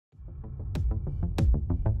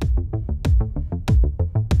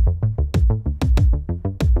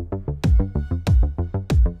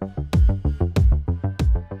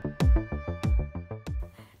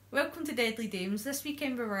Deadly Dames. This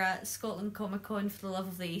weekend we were at Scotland Comic Con for the love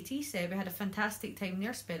of the 80's. We had a fantastic time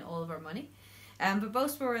there, spent all of our money. But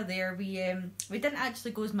whilst we were there, we didn't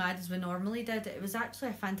actually go as mad as we normally did. It was actually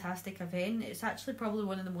a fantastic event. It's actually probably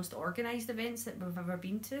one of the most organised events that we've ever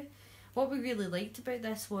been to. What we really liked about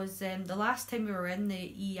this was the last time we were in the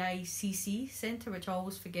EICC Centre, which I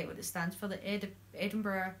always forget what it stands for, the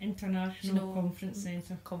Edinburgh International Conference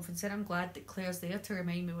Centre. Conference Centre. I'm glad that Claire's there to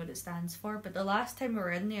remind me what it stands for. But the last time we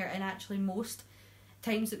were in there, and actually most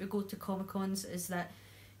times that we go to Comic-Cons, is that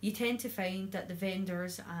you tend to find that the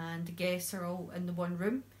vendors and the guests are all in the one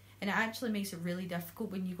room, and it actually makes it really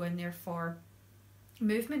difficult when you go in there for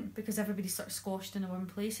movement, because everybody's sort of squashed in one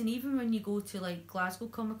place. And even when you go to like Glasgow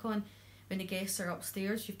Comic Con, when the guests are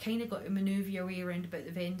upstairs, you've kind of got to manoeuvre your way around about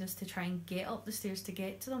the vendors to try and get up the stairs to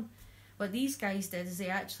get to them. What these guys did is they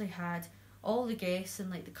actually had all the guests and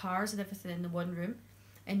like the cars and everything in the one room,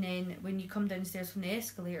 and then when you come downstairs from the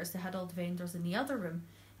escalators, they had all the vendors in the other room.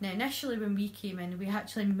 Now initially when we came in, we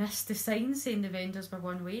actually missed the sign saying the vendors were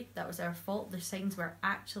one way. That was our fault. The signs were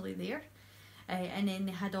actually there. And then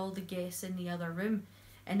they had all the guests in the other room.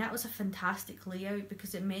 And that was a fantastic layout,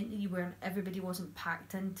 because it meant that everybody wasn't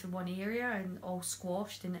packed into one area and all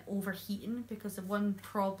squashed and overheating, because the one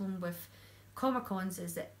problem with Comic-Cons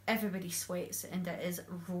is that everybody sweats and it is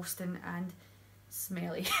roasting and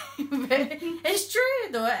smelly. It's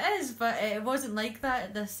true though, it is, but it wasn't like that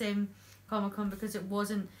at this Comic-Con, because it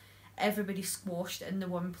wasn't everybody squashed in the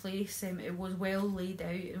one place. It was well laid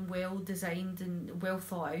out and well designed and well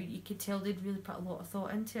thought out. You could tell they'd really put a lot of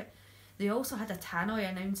thought into it. They also had a tannoy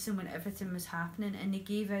announcing when everything was happening, and they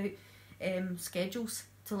gave out schedules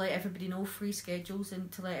to let everybody know, free schedules,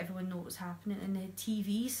 and to let everyone know what was happening. And they had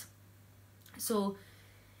TVs, so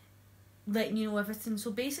letting you know everything.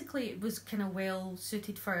 So basically it was kind of well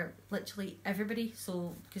suited for literally everybody,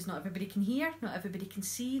 so because not everybody can hear, not everybody can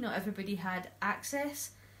see, not everybody had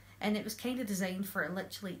access, and it was kind of designed for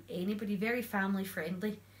literally anybody. Very family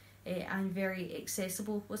friendly and very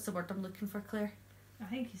accessible. What's the word I'm looking for, Claire? I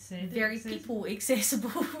think you said very people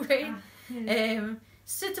accessible, right? Yeah.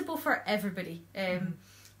 Suitable for everybody.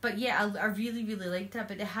 But yeah, I really liked that.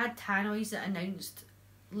 But they had tannoys that announced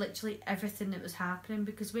literally everything that was happening,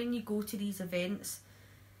 because when you go to these events,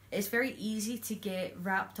 it's very easy to get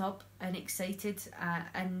wrapped up and excited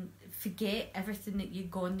and forget everything that you've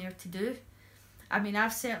gone there to do. I mean,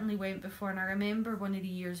 I've certainly went before, and I remember one of the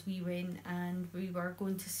years we went and we were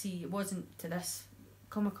going to see, it wasn't to this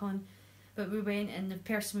Comic-Con, but we went, and the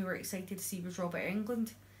person we were excited to see was Robert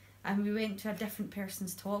Englund, and we went to a different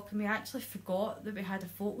person's talk, and we actually forgot that we had a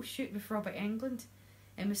photo shoot with Robert Englund,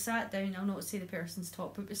 and we sat down, I'll not say the person's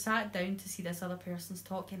talk, but we sat down to see this other person's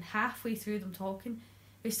talk, and halfway through them talking,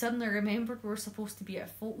 we suddenly remembered we were supposed to be at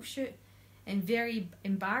a photo shoot, and very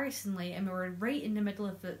embarrassingly, and we were right in the middle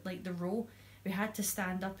of the row, we had to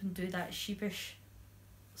stand up and do that sheepish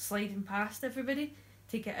sliding past everybody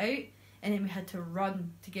to get out, and then we had to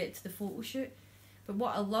run to get to the photo shoot. But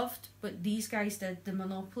what I loved, what these guys did, the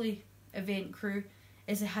Monopoly event crew,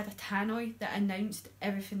 is they had a tannoy that announced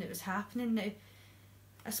everything that was happening. Now,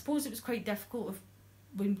 I suppose it was quite difficult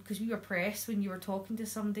because we were press, when you were talking to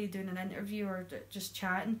somebody, doing an interview or just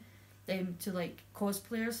chatting to like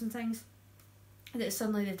cosplayers and things, that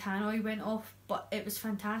suddenly the tannoy went off. But it was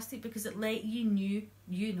fantastic because it let you knew,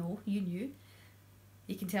 you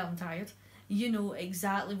can tell I'm tired, you know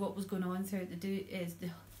exactly what was going on throughout the day,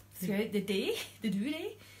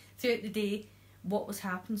 what was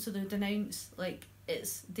happening. So they would announce, like,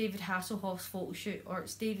 it's David Hasselhoff's photo shoot, or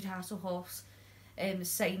it's David Hasselhoff's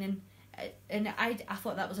signing, and I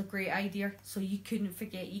thought that was a great idea, so you couldn't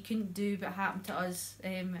forget, you couldn't do what happened to us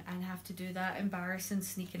and have to do that embarrassing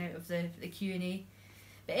sneaking out of the Q&A.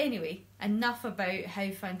 But anyway, enough about how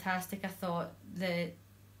fantastic I thought the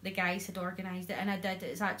guys had organised it, and I did.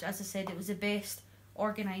 It's actually, as I said, it was the best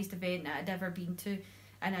organised event that I'd ever been to,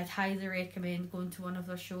 and I'd highly recommend going to one of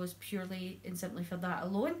their shows purely and simply for that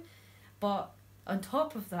alone. But on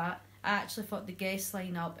top of that, I actually thought the guest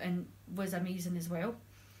line-up was amazing as well.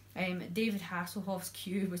 David Hasselhoff's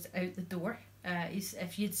queue was out the door.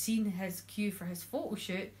 If you'd seen his queue for his photo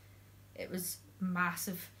shoot, it was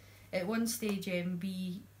massive. At one stage,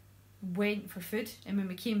 we went for food, and when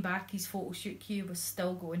we came back, his photo shoot queue was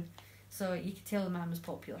still going, so you could tell the man was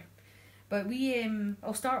popular. But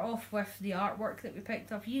I'll start off with the artwork that we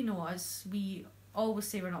picked up. You know us, we always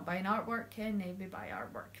say we're not buying artwork, and we buy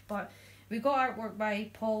artwork, but we got artwork by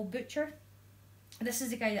Paul Butcher. This is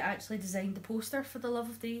the guy that actually designed the poster for the Love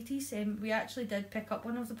of the 80's. We actually did pick up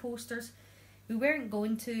one of the posters. We weren't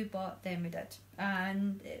going to, but then we did.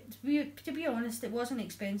 And to be honest, it wasn't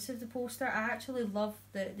expensive, the poster. I actually love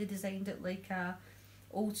that they designed it like a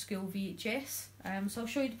old school VHS. So I'll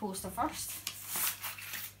show you the poster first.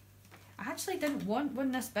 I actually didn't want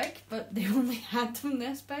one this big, but they only had one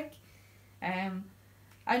this big.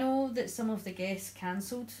 I know that some of the guests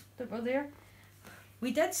cancelled that were there.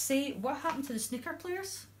 We did say what happened to the snooker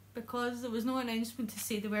players, because there was no announcement to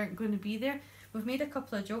say they weren't going to be there. We've made a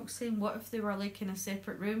couple of jokes saying what if they were like in a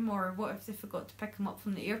separate room, or what if they forgot to pick them up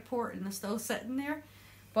from the airport and they're still sitting there.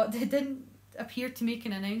 But they didn't appear to make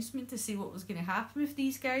an announcement to say what was going to happen with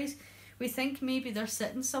these guys. We think maybe they're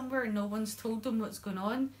sitting somewhere and no one's told them what's going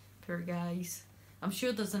on. Poor guys. I'm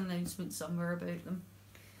sure there's an announcement somewhere about them.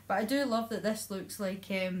 But I do love that this looks like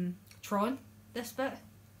Tron, this bit.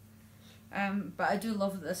 But I do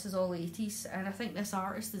love that this is all 80s, and I think this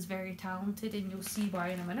artist is very talented, and you'll see why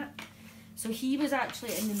in a minute. So he was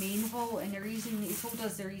actually in the main hall, and the reason he told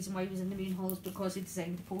us the reason why he was in the main hall is because he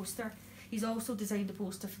designed the poster. He's also designed a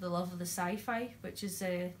poster for the Love of the Sci-Fi, which is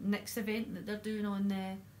the next event that they're doing on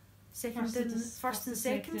the first and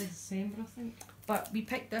second December, I think. But we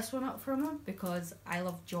picked this one up from him because I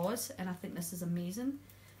love Jaws, and I think this is amazing.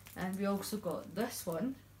 And we also got this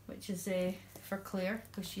one, which is for Claire,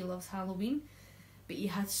 because she loves Halloween. But he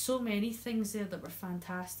had so many things there that were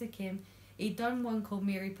fantastic. He'd done one called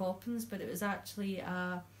Mary Poppins, but it was actually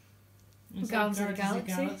Guardians of the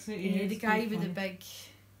Galaxy. Yeah, the guy with the big...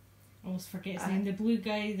 I always forget his name. The blue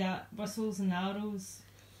guy that whistles and arrows.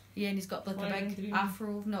 Yeah, and he's got like a big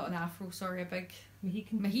afro, not an afro, sorry, a big...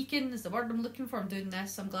 Mohican is the word I'm looking for. I'm doing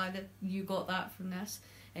this. I'm glad that you got that from this.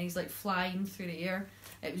 And he's like flying through the air.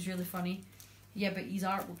 It was really funny. Yeah, but his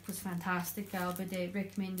artwork was fantastic. I would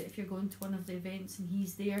recommend it if you're going to one of the events and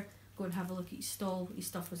he's there. Go and have a look at his stall. His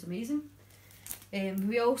stuff was amazing.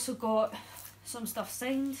 We also got some stuff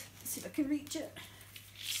signed. Let's see if I can reach it.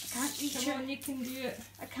 I can't reach it. Come on, you can do it.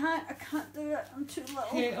 I can't do it. I'm too little.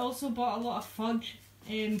 He also bought a lot of fudge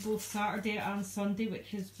both Saturday and Sunday,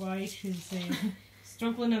 which is why she's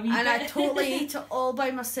struggling a wee bit. And I totally ate it all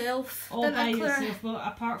by myself. All by yourself. Well,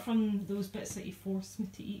 apart from those bits that you forced me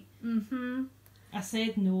to eat. Mm-hmm. I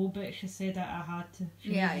said no, but she said that I had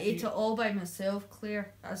to. I ate it all by myself,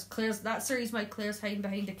 Claire. That's the reason why Claire's hiding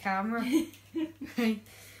behind the camera.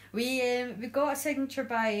 We got a signature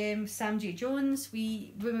by Sam J. Jones.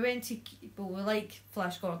 When we went to, we like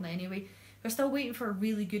Flash Gordon anyway. We're still waiting for a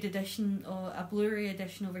really good edition, or a Blu-ray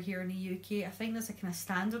edition over here in the UK. I think there's a kind of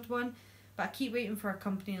standard one, but I keep waiting for a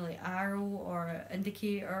company like Arrow or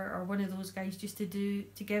Indicator or one of those guys just to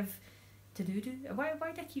give. Why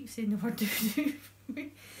do I keep saying the word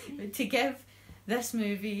to give this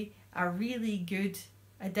movie a really good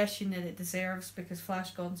edition that it deserves, because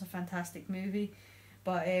Flash Gordon's a fantastic movie.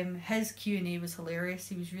 But his Q&A was hilarious.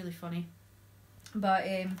 He was really funny. But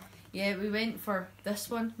we went for this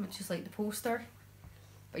one, which is like the poster.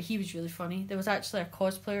 But he was really funny. There was actually a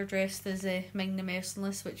cosplayer dressed as Ming the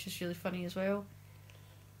Merciless, which was really funny as well.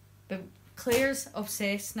 But Claire's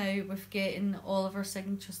obsessed now with getting all of our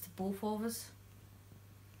signatures to both of us.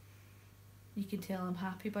 You can tell I'm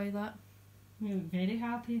happy by that. You're very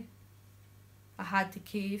happy. I had to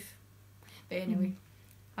cave. But anyway,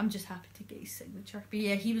 I'm just happy to get his signature. But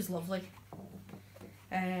yeah, he was lovely.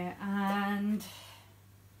 And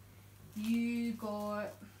you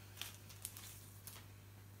got...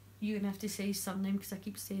 You're going to have to say his surname because I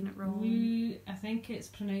keep saying it wrong. I think it's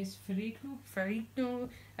pronounced Ferrigno. Ferrigno.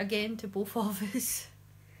 Again, to both of us.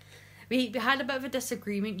 We had a bit of a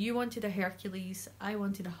disagreement. You wanted a Hercules. I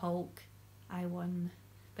wanted a Hulk. I won.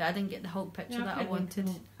 But I didn't get the Hulk picture that I wanted.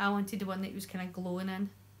 I wanted the one that was kind of glowing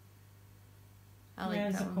in. I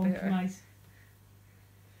like that one better.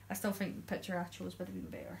 I still think the picture I chose would have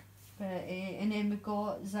been better. But and then we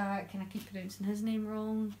got Zach, and I keep pronouncing his name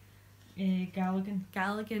wrong.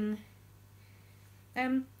 Galligan.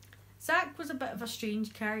 Zach was a bit of a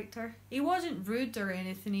strange character. He wasn't rude or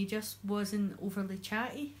anything, he just wasn't overly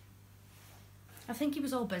chatty. I think he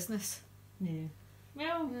was all business. Yeah.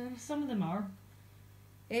 Well, some of them are.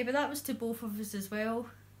 But that was to both of us as well.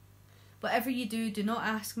 Whatever you do not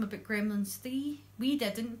ask him about Gremlins 3. We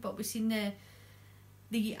didn't, but we've seen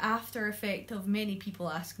the after effect of many people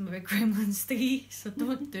asking about Gremlins 3, so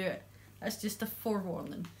don't do it. That's just a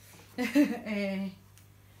forewarning. I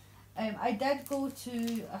did go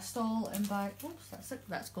to a stall and buy... Oops,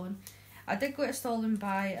 that's gone. I did go to a stall and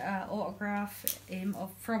buy an autograph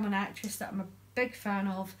from an actress that I'm a big fan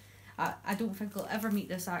of. I don't think I'll ever meet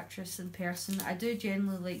this actress in person. I do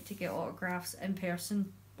generally like to get autographs in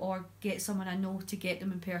person, or get someone I know to get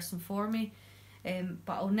them in person for me.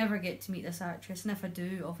 But I'll never get to meet this actress, and if I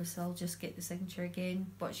do, obviously I'll just get the signature again.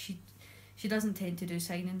 But she doesn't tend to do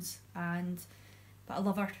signings, but I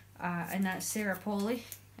love her, and that's Sarah Polley.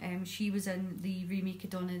 She was in the remake of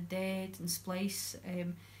Dawn of the Dead and Splice,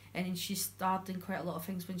 and then she starred in quite a lot of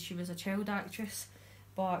things when she was a child actress.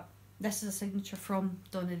 But this is a signature from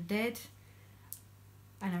Dawn of the Dead,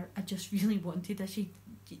 and I just really wanted that.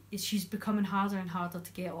 She's becoming harder and harder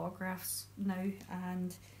to get autographs now,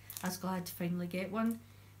 and I was glad to finally get one.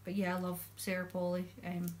 But yeah, I love Sarah Polley,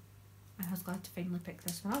 and I was glad to finally pick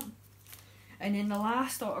this one up. And then the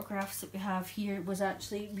last autographs that we have here was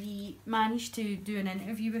actually, we managed to do an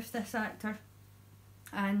interview with this actor,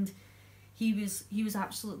 and he was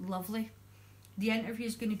absolutely lovely. The interview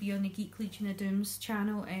is going to be on the Geek Legion of Doom's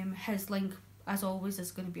channel. His link, as always,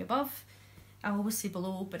 is going to be above. I always say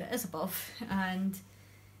below, but it is above. And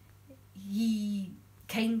he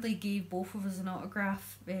kindly gave both of us an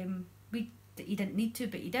autograph. He didn't need to,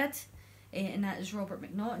 but he did. And that is Robert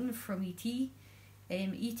McNaughton from E.T.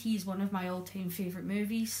 E.T. is one of my all-time favourite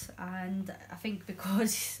movies, and I think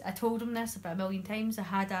because I told him this about a million times, I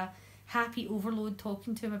had a happy overload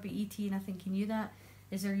talking to him about E.T., and I think he knew that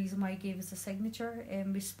is the reason why he gave us a signature.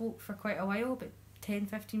 We spoke for quite a while, about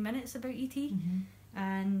 10-15 minutes about E.T.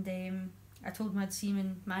 And I told him I'd see him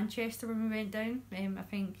in Manchester when we went down. I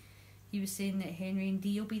think he was saying that Henry and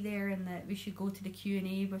Dee will be there, and that we should go to the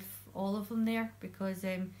Q&A with all of them there, because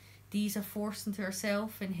Dee's a force into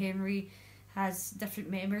herself, and Henry has different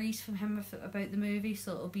memories from him about the movie,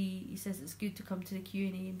 so it'll be, he says it's good to come to the Q&A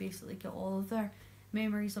and basically get all of their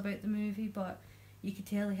memories about the movie. But you could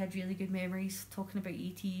tell he had really good memories talking about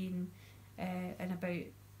E.T. and about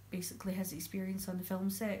basically his experience on the film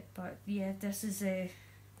set. But yeah, this is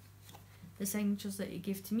the signatures that he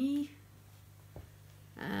gave to me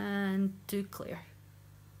and to Claire.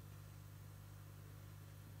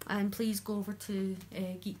 And please go over to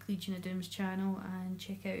Geek Legion of Doom's channel and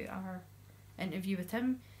check out our interview with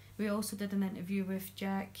him. We also did an interview with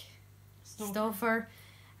Jack Stauffer.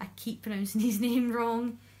 I keep pronouncing his name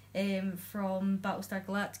wrong, from Battlestar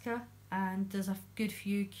Galactica, and there's a good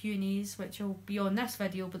few Q&As which will be on this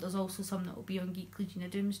video, but there's also some that will be on Geek Legion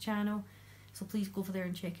of Doom's channel, so please go over there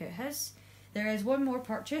and check out his. There is one more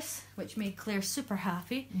purchase which made Claire super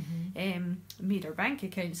happy, made her bank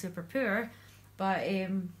account super poor, but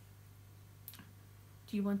do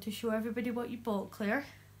you want to show everybody what you bought, Claire?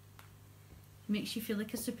 Makes you feel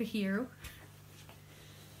like a superhero.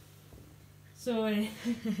 So,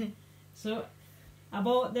 so I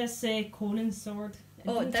bought this Conan sword. It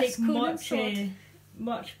didn't take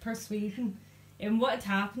much persuasion. And what had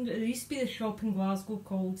happened, there used to be the shop in Glasgow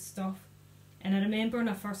called Stuff. And I remember when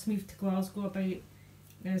I first moved to Glasgow about, I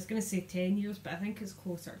was going to say 10 years, but I think it's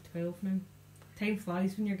closer to 12 now. Time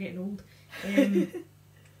flies when you're getting old.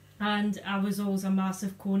 And I was always a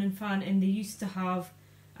massive Conan fan, and they used to have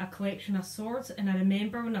a collection of swords, and I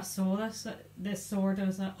remember when I saw this sword, I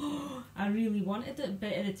was like, oh, I really wanted it,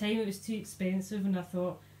 but at the time it was too expensive, and I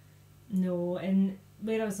thought, no. And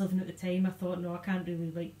where I was living at the time, I thought, no, I can't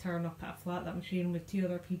really turn up at a flat that I'm sharing with 2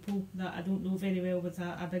 other people that I don't know very well with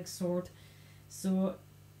a big sword, so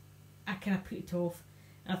I kind of put it off.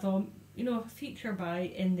 I thought, future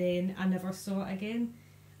buy, and then I never saw it again.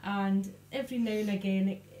 And every now and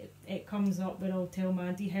again it comes up where I'll tell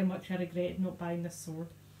Mandy how much I regretted not buying this sword.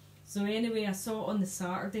 So anyway, I saw it on the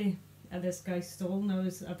Saturday at this guy's stall, and I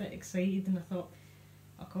was a bit excited, and I thought,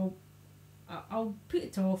 I'll put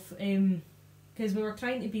it off, because we were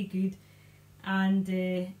trying to be good, and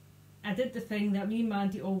I did the thing that me and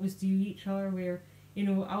Mandy always do each other, where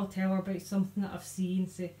I'll tell her about something that I've seen,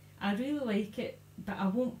 say, I really like it, but I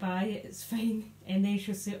won't buy it, it's fine. And then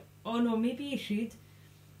she'll say, oh no, maybe you should.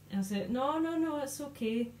 And I said, no, it's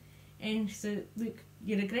okay. And she said, look,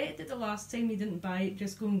 you regretted it the last time you didn't buy it,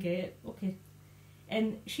 just go and get it. Okay.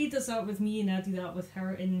 And she does that with me, and I do that with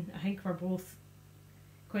her, and I think we're both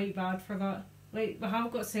quite bad for that. Like, we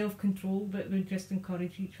have got self-control, but we just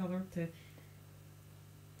encourage each other to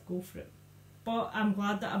go for it. But I'm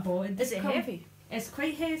glad that I bought it. Is it heavy? It's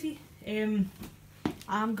quite heavy.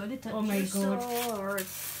 I'm gonna touch oh my your god. sword.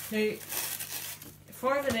 Now,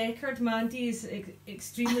 for the record, Mandy is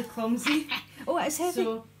extremely clumsy. Oh, it's heavy.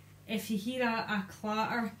 So, if you hear a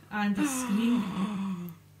clatter and a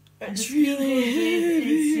scream, it's really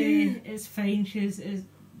heavy. It's fine. It's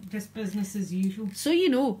just business as usual.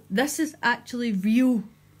 So this is actually real.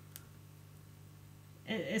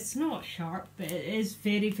 It's not sharp, but it is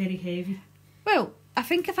very, very heavy. Well, I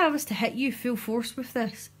think if I was to hit you full force with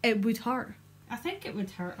this, it would hurt. I think it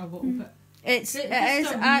would hurt a little bit. It is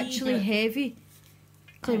actually heavy.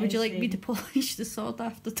 Claire, would you like me to polish the sword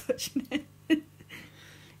after touching it?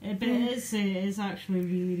 But it is actually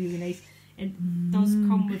really, really nice. It does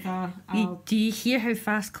come with a... Do you hear how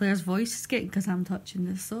fast Claire's voice is getting? Because I'm touching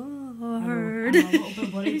the sword. I'm a little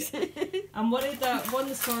bit worried. I'm worried that one of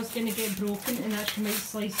the sword's going to get broken and that she might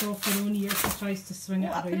slice off her own ear if she tries to swing it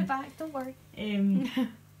I'll put around. it back, don't worry.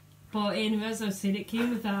 But anyway, as I said, it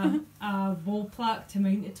came with a wall plaque to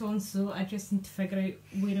mount it on, so I just need to figure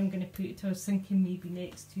out where I'm going to put it. I was thinking maybe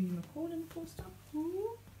next to my Conan poster.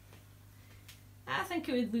 I think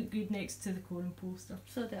it would look good next to the Conan poster.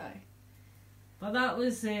 So did I. But that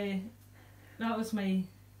was my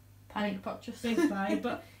Panic purchase. big buy,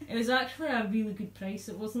 but it was actually a really good price.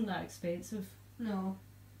 It wasn't that expensive. No.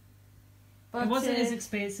 But It wasn't as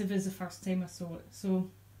expensive as the first time I saw it, so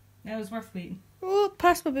it was worth waiting. Oh,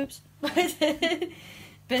 past my boobs. But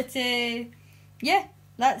yeah,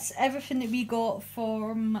 that's everything that we got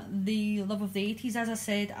from the Love of the 80's. As I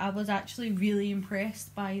said, I was actually really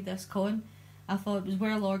impressed by this con. I thought it was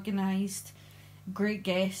well organised, great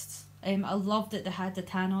guests. I loved that they had the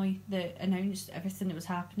tannoy that announced everything that was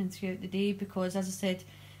happening throughout the day, because as I said,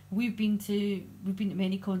 we've been to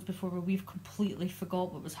many cons before where we've completely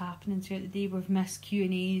forgot what was happening throughout the day. We've missed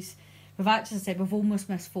Q&As. We've actually said we've almost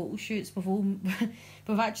missed photo shoots.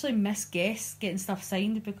 We've actually missed guests getting stuff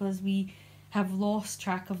signed because we have lost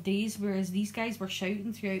track of days, whereas these guys were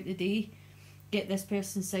shouting throughout the day, get this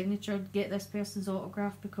person's signature, get this person's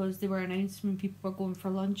autograph, because they were announcing when people were going for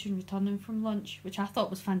lunch and returning from lunch, which I thought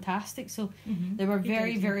was fantastic. So they were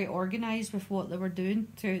very, very organised with what they were doing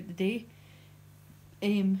throughout the day,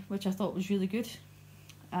 which I thought was really good,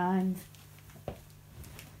 and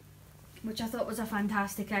which I thought was a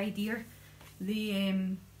fantastic idea.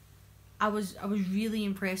 I was really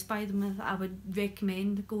impressed by them. I would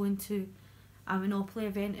recommend going to a Monopoly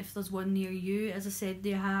event if there's one near you. As I said,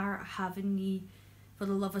 they are having the For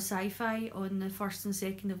the Love of Sci-Fi on the 1st and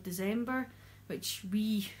 2nd of December, which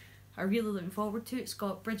we are really looking forward to. It's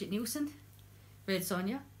got Bridget Nielsen, Red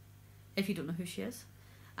Sonja, if you don't know who she is,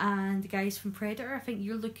 and the guys from Predator. I think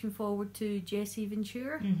you're looking forward to Jesse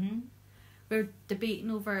Ventura. We're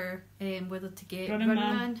debating over whether to get Running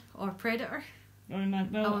Man or Predator. Running Man.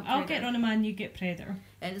 Well, I'll get Running Man, you get Predator.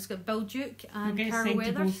 And it's got Bill Duke and we'll Carol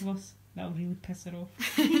Weathers. To both of us. That'll really piss her off.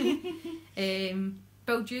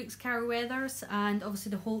 Bill Duke's, Carol Weathers, and obviously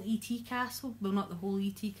the whole E.T. cast. Well, not the whole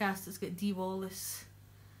E.T. cast. It's got Dee Wallace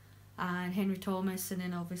and Henry Thomas, and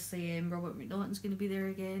then obviously Robert McNaughton's going to be there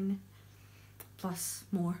again. Plus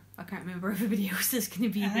more. I can't remember everybody else is going to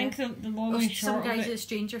be there. I think the long and short some guys of it, at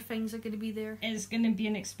Stranger Things are going to be there. It's going to be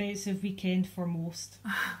an expensive weekend for most.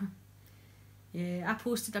 Yeah, I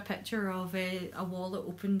posted a picture of a wallet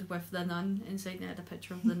opened with the nun inside, and it had a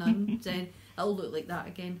picture of the nun, saying it'll look like that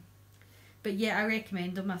again. But yeah, I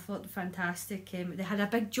recommend them. I thought they're fantastic. They had a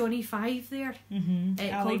big Johnny Five there.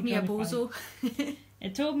 It called me a bozo.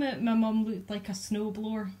 It told me my mum looked like a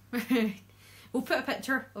snowblower. We'll put a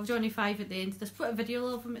picture of Johnny Five at the end of this. Put a video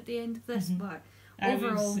of him at the end of this. But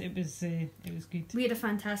overall, it was good. We had a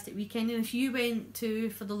fantastic weekend, and if you went to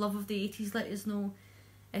For the Love of the 80's, let us know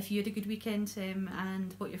if you had a good weekend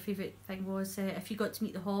and what your favourite thing was. If you got to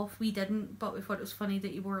meet the Hoff, we didn't, but we thought it was funny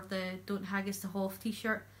that you wore the Don't Haggis the Hoff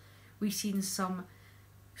t-shirt. We've seen some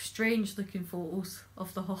strange looking photos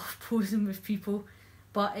of the Hoff posing with people,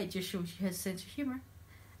 but it just shows you his sense of humour.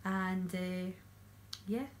 And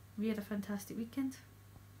yeah, we had a fantastic weekend.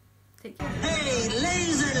 Take care. Hey,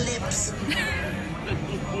 laser lips!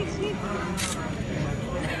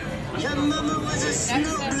 Your mama was a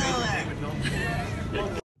snowblower!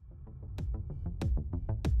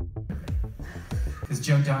 Because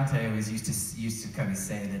Joe Dante always used to kind of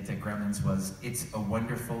say that the Gremlins was, it's a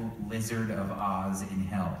wonderful lizard of Oz in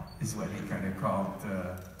hell, is what he kind of called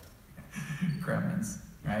Gremlins,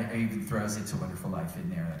 right? He even throws It's a Wonderful Life in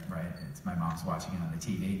there, right? It's my mom's watching it on the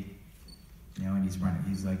TV, you know, and he's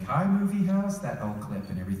like, hi, movie house, that old clip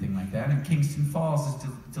and everything like that. And Kingston Falls is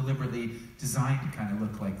deliberately designed to kind of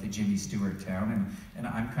look like the Jimmy Stewart town, and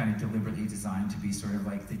I'm kind of deliberately designed to be sort of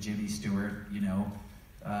like the Jimmy Stewart, you know,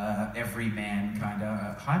 everyman kind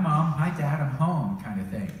of, hi mom, hi dad, I'm home kind of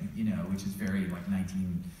thing, you know, which is very like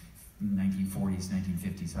 1940s,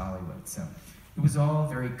 1950s Hollywood. So it was all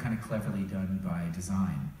very kind of cleverly done by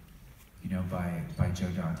design, you know, by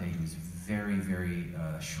Joe Dante, who's very, very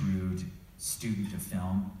shrewd student of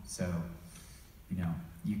film. So, you know,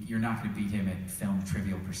 you're not going to beat him at film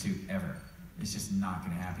Trivial Pursuit ever. It's just not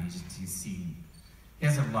going to happen. He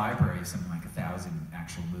has a library of something like 1,000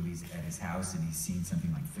 actual movies at his house, and he's seen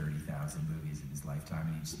something like 30,000 movies in his lifetime,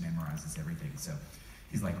 and he just memorizes everything. So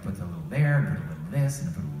he's like, put a little there, and put a little this,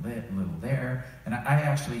 and put a little there. And I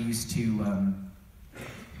actually used to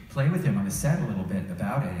play with him on the set a little bit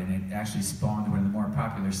about it, and it actually spawned one of the more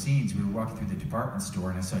popular scenes. We were walking through the department store,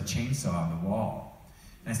 and I saw a chainsaw on the wall.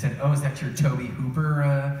 And I said, oh, is that your Toby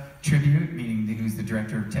Hooper tribute, meaning who's the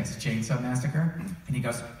director of Texas Chainsaw Massacre? And he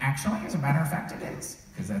goes, actually, as a matter of fact, it is.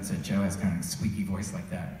 Because Joe has kind of a squeaky voice like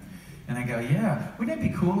that. And I go, yeah, wouldn't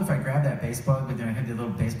it be cool if I grabbed that baseball, but then I had the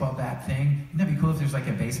little baseball bat thing? Wouldn't that be cool if there's like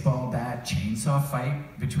a baseball bat chainsaw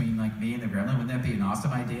fight between like me and the gremlin? Wouldn't that be an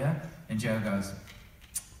awesome idea? And Joe goes,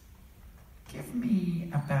 give me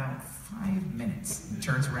about 5 minutes. And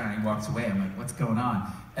turns around and he walks away. I'm like, what's going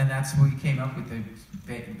on? And that's when we came up with the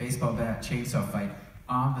baseball bat chainsaw fight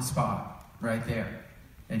on the spot, right there.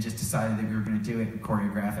 And just decided that we were going to do it and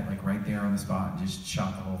choreograph it like right there on the spot and just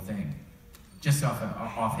shot the whole thing. Just off an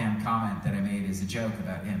offhand comment that I made as a joke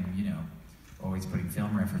about him, you know, always putting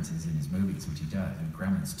film references in his movies, which he does. And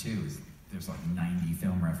Gremlins 2, there's like 90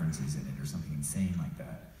 film references in it or something insane like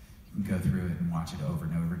that. You can go through it and watch it over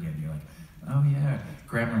and over again. You're like, oh yeah.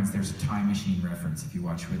 Gremlins, there's a time machine reference if you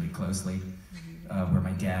watch really closely. Where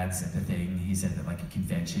my dad's at the thing, he's at like a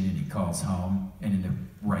convention and he calls home, and in the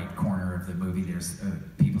right corner of the movie there's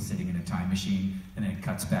people sitting in a time machine, and then it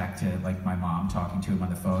cuts back to like my mom talking to him on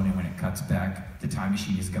the phone, and when it cuts back, the time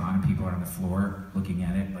machine is gone and people are on the floor looking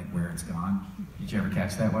at it like where it's gone. Did you ever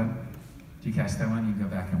catch that one? Did you catch that one? You can go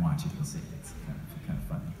back and watch it, you'll see. It's kind of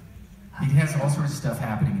funny. He has all sorts of stuff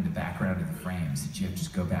happening in the background of the frames that you have to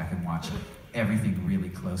just go back and watch everything really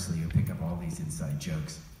closely. You'll pick up all these inside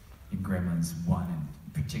jokes. In Gremlins 1 and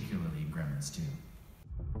particularly in Gremlins 2.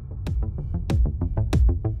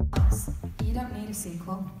 You don't need a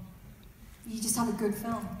sequel. You just have a good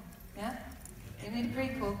film, yeah? You don't need a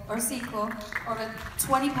prequel or a sequel or a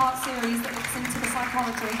 20-part series that looks into the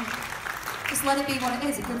psychology. Just let it be what it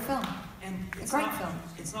is, a good film. And a great film.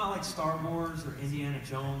 It's not like Star Wars or Indiana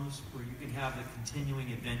Jones where you can have the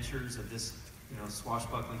continuing adventures of this, you know,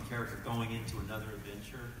 swashbuckling character going into another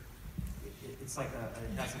adventure. It's like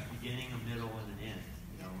it has a beginning, a middle, and an end.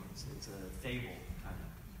 You know, it's a fable kind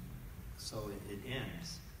of. So it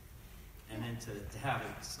ends, and then to have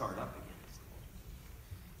it start up again.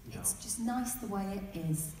 You know. It's just nice the way it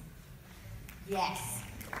is. Yes.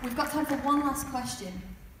 We've got time for one last question.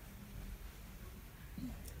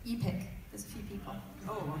 You pick. There's a few people.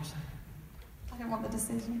 Oh, I don't want the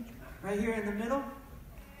decision. Right here in the middle.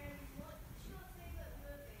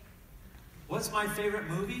 What's my favorite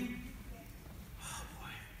movie?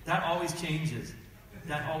 That always changes.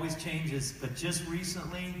 That always changes. But just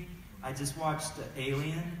recently, I just watched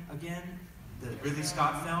Alien again, the Ridley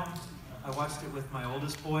Scott film. I watched it with my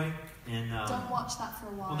oldest boy. And don't watch that for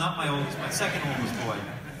a while. Well, not my oldest, my second oldest boy.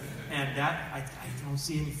 And that, I don't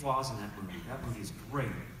see any flaws in that movie. That movie is great.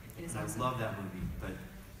 It is and awesome. I love that movie. But,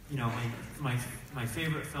 you know, my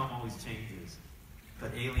favorite film always changes.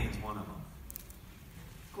 But Alien's one of them.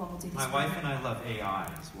 Go on, we'll do this. My wife and I love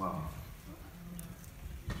AI as well.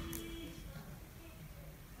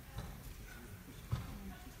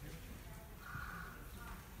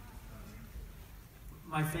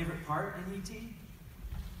 My favorite part in E.T.?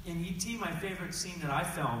 In E.T., my favorite scene that I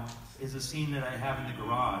film is a scene that I have in the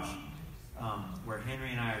garage where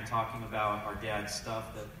Henry and I are talking about our dad's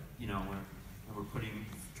stuff that, you know, we're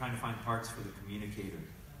trying to find parts for the communicator.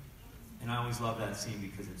 And I always love that scene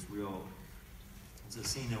because it's real. It's a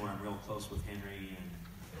scene where I'm real close with Henry,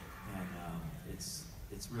 and it's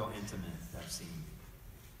real intimate, that scene.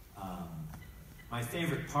 My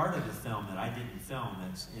favorite part of the film that I didn't film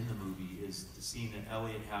that's in the movie is the scene that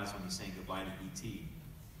Elliot has when he's saying goodbye to E.T.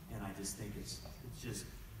 And I just think it's just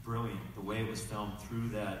brilliant, the way it was filmed through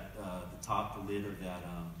that, the lid of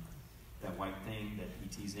that white thing that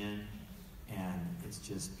E.T.'s in, and it's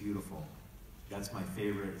just beautiful. That's my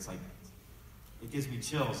favorite. It's like, it gives me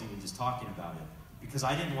chills even just talking about it. Because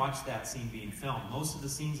I didn't watch that scene being filmed. Most of the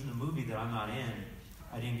scenes in the movie that I'm not in,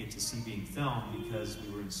 I didn't get to see being filmed because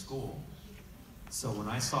we were in school. So when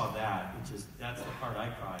I saw that, that's the part I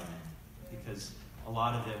cried in, because a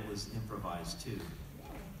lot of it was improvised too.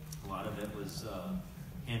 A lot of it was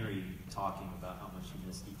Henry talking about how much he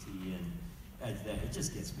missed E.T. and it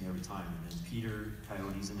just gets me every time. And then Peter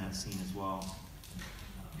Coyote's in that scene as well.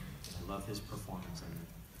 I love his performance in it.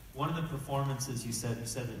 One of the performances you said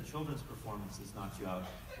that children's performances knocked you out.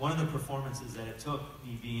 One of the performances that it took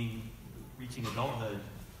me reaching adulthood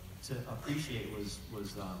to appreciate was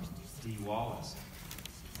Dee Wallace.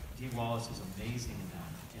 Dee Wallace is amazing in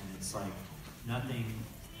that, and it's like nothing.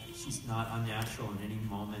 She's not unnatural in any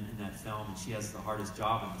moment in that film, and she has the hardest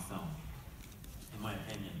job in the film, in my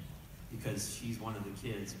opinion, because she's one of the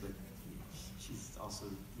kids, but she's also,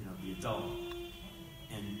 you know, the adult.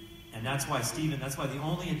 And that's why that's why the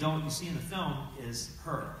only adult you see in the film is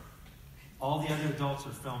her. All the other adults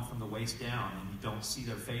are filmed from the waist down, and you don't see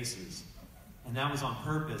their faces. And that was on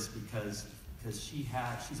purpose because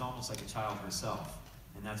she's almost like a child herself.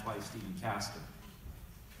 and that's why Stephen cast her.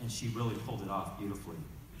 And she really pulled it off beautifully.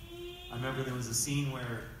 I remember there was a scene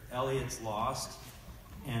where Elliot's lost,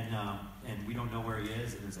 and we don't know where he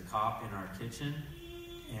is, and there's a cop in our kitchen,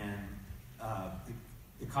 and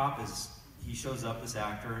the cop he shows up, this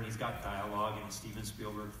actor, and he's got dialogue in a Steven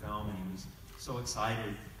Spielberg film, and he was so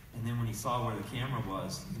excited. And then when he saw where the camera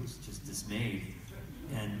was, he was just dismayed.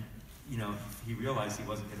 And, you know, he realized he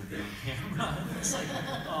wasn't going to be on camera. It's like,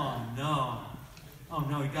 oh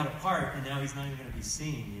no, he got a part, and now he's not even going to be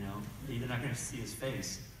seen, you know. You're not going to see his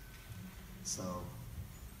face. So,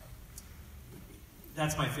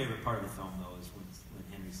 that's my favorite part of the film, though, is when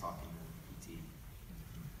Henry's talking to P.T.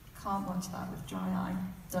 Can't watch that with dry eye.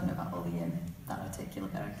 Don't know about Ollie in that particular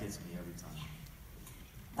bit. That gets me every time.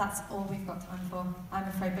 That's all we've got time for, I'm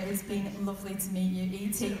afraid, but it's been lovely to meet you.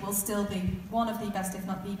 E.T. will still be one of the best, if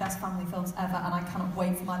not the best, family films ever, and I cannot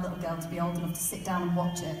wait for my little girl to be old enough to sit down and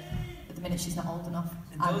watch it. But the minute she's not old enough.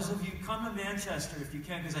 And those of you, come to Manchester if you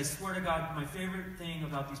can, because I swear to God, my favorite thing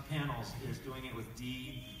about these panels is doing it with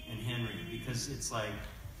Dee and Henry, because it's like,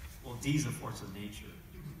 well, Dee's a force of nature.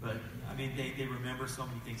 But, I mean, they remember so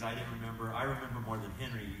many things I didn't remember. I remember more than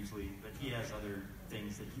Henry usually, but he has other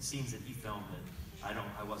things, scenes that he filmed that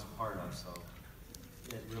I wasn't part of, so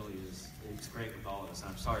it really is, it's great with all of us.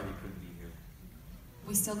 I'm sorry they couldn't be here.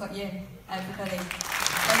 We still got you, everybody. Ladies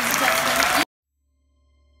and gentlemen.